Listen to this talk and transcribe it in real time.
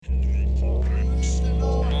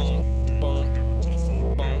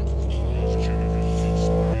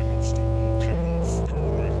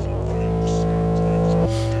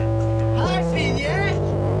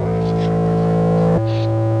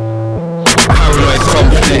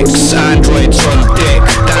complex, androids on deck,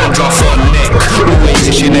 dandruff on neck, always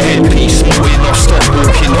itching the headpiece, moving off, stop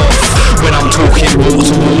walking off. When I'm talking, walk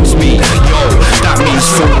towards me, yo, that means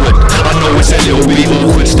forward. I know it's a little bit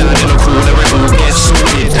awkward, stand in a corner, it all gets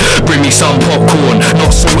sorted. Bring me some popcorn,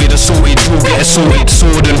 not sorted, assorted, all get assorted.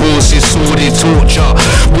 Sword and horses, sordid torture,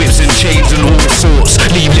 whips and chains and all sorts.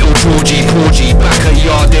 Leave little Georgie, porgy, back a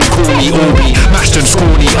yard, then call me Orby. Mashed and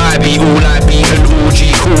scrawny, I be all I be, an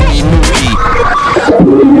orgy, call me naughty.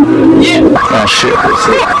 Yeah. Ah shit.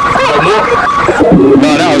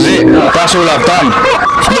 No, that was it. That's all I've done.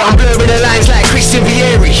 Yeah, I'm blurring the lines like Christian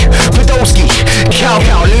Vieri, Podolski, Cow,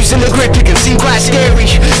 losing the grip, it can seem quite scary.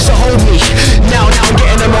 So hold me, now I'm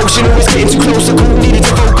getting emotional, it's getting too close to cool, needed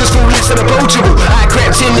to focus, feel less than approachable. I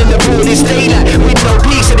crept in the broadest daylight, with no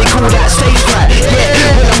peace, so they call that stage fright.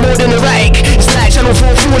 Yeah, when I'm more than erratic, it's like channel 4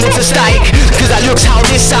 falling into static. Cause that looks how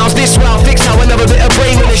this sounds, this round, fix how another bit of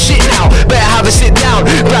brain on the shit now. Better have a sit down,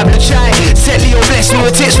 grab the chai, set Leo bless me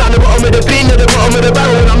with tits round the bottom of the bin, or the bottom of the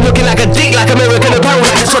barrel. And I'm looking like a dick, like American Apparel,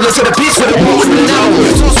 like a toddler to the piss with a box for the now.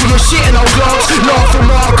 Toss me your shit and I'll glass, laugh and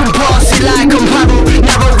mark and pass it like I'm Harold.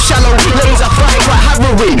 Narrow, shallow, lanes I find quite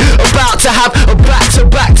harrowing. About to have a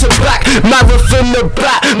back-to-back marathon the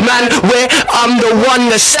Batman, where I'm the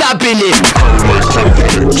one that's stabbing it.